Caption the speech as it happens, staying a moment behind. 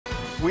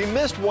We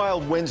missed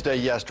Wild Wednesday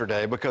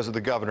yesterday because of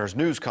the governor's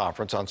news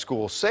conference on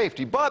school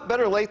safety, but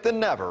better late than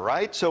never,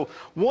 right? So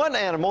one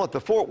animal at the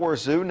Fort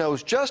Worth Zoo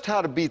knows just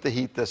how to beat the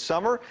heat this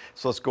summer.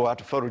 So let's go out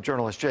to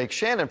photojournalist Jake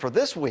Shannon for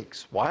this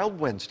week's Wild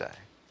Wednesday.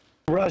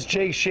 Russ,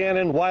 Jake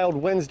Shannon, Wild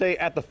Wednesday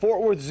at the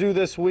Fort Worth Zoo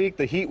this week.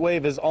 The heat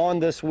wave is on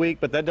this week,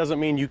 but that doesn't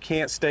mean you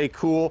can't stay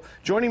cool.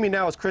 Joining me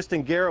now is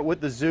Kristen Garrett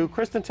with the zoo.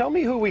 Kristen, tell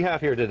me who we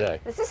have here today.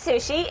 This is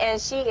Sushi, and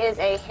she is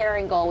a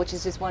herring gull, which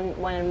is just one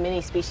of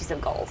many species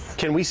of gulls.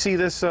 Can we see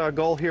this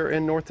gull here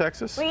in North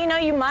Texas? Well, you know,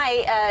 you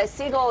might.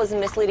 Seagull is a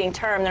misleading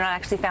term. They're not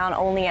actually found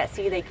only at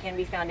sea. They can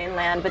be found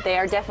inland, but they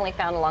are definitely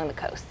found along the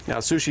coast. Now,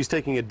 Sushi's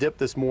taking a dip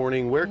this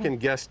morning. Where can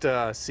guests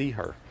see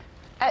her?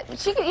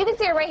 You can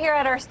see her right here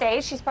at our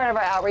stage. She's part of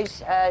our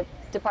outreach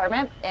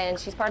department, and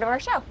she's part of our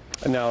show.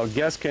 Now,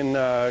 guests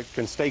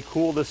can stay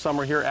cool this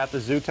summer here at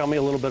the zoo. Tell me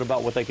a little bit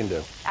about what they can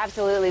do.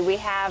 Absolutely. We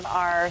have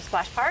our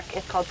splash park.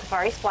 It's called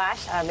Safari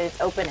Splash. It's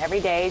open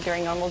every day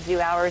during normal zoo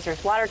hours.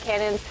 There's water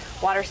cannons,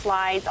 water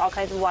slides, all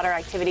kinds of water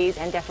activities,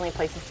 and definitely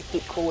places to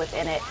keep cool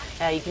within it.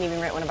 You can even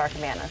rent one of our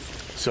cabanas.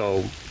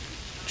 So,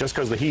 just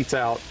because the heat's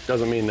out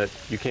doesn't mean that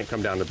you can't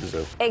come down to the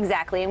zoo.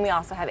 Exactly, and we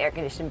also have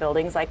air-conditioned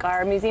buildings like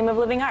our Museum of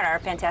Living Art, our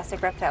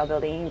fantastic reptile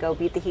building. You can go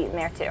beat the heat in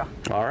there too.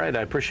 All right,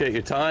 I appreciate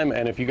your time,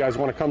 and if you guys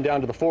want to come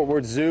down to the Fort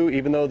Worth Zoo,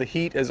 even though the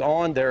heat is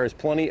on, there is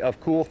plenty of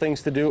cool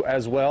things to do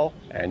as well,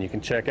 and you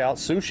can check out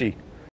Sushi.